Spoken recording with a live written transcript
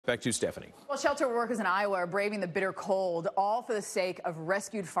Back to Stephanie. Well, shelter workers in Iowa are braving the bitter cold, all for the sake of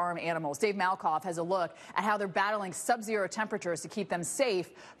rescued farm animals. Dave Malkoff has a look at how they're battling sub-zero temperatures to keep them safe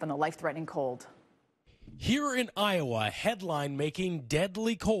from the life-threatening cold. Here in Iowa, headline making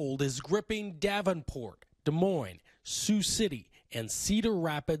deadly cold is gripping Davenport, Des Moines, Sioux City, and Cedar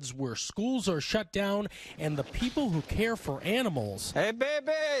Rapids, where schools are shut down and the people who care for animals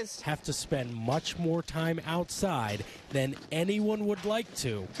have to spend much more time outside than anyone would like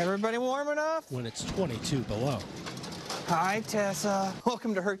to. Everybody warm enough? When it's 22 below. Hi, Tessa.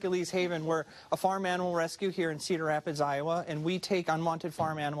 Welcome to Hercules Haven. We're a farm animal rescue here in Cedar Rapids, Iowa, and we take unwanted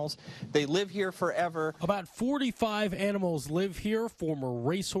farm animals. They live here forever. About 45 animals live here, former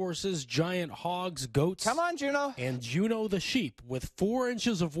racehorses, giant hogs, goats. Come on, Juno. And Juno the sheep, with 4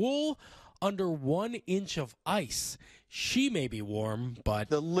 inches of wool, under 1 inch of ice. She may be warm, but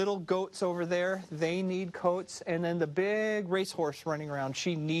the little goats over there, they need coats. And then the big racehorse running around,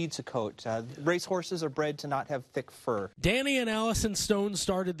 she needs a coat. Racehorses are bred to not have thick fur. Danny and Allison Stone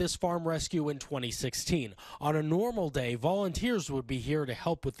started this farm rescue in 2016. On a normal day, volunteers would be here to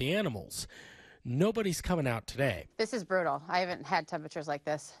help with the animals. Nobody's coming out today. This is brutal. I haven't had temperatures like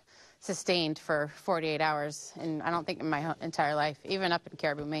this sustained for 48 hours, and I don't think in my entire life, even up in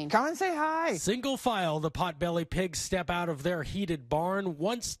Caribou, Maine. Come and say hi. Single file, the potbelly pigs step out of their heated barn,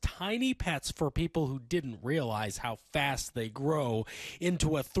 once tiny pets for people who didn't realize how fast they grow,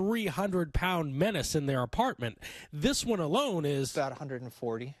 into a 300-pound menace in their apartment. This one alone is about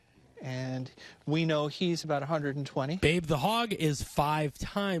 140. And we know he's about 120. Babe the hog is 5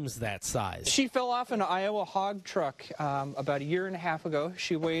 times that size. She fell off an Iowa hog truck about a year and a half ago.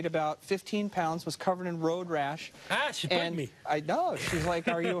 She weighed about 15 pounds, was covered in road rash. She bit me. I know. She's like,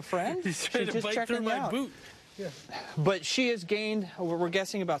 are you a friend? She's trying to bite through my boot. Yeah. But she has gained, we're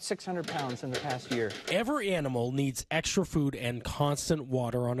guessing, about 600 pounds in the past year. Every animal needs extra food and constant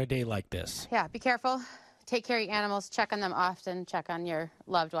water on a day like this. Yeah, be careful. Take care of your animals. Check on them often. Check on your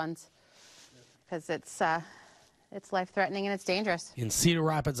loved ones, because it's life-threatening and it's dangerous. In Cedar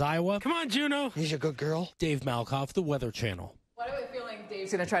Rapids, Iowa. Come on, Juno. He's a good girl. Dave Malkoff, The Weather Channel. Well, I have a feeling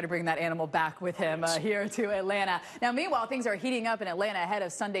Dave's going to try to bring that animal back with him here to Atlanta. Now, meanwhile, things are heating up in Atlanta ahead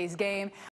of Sunday's game.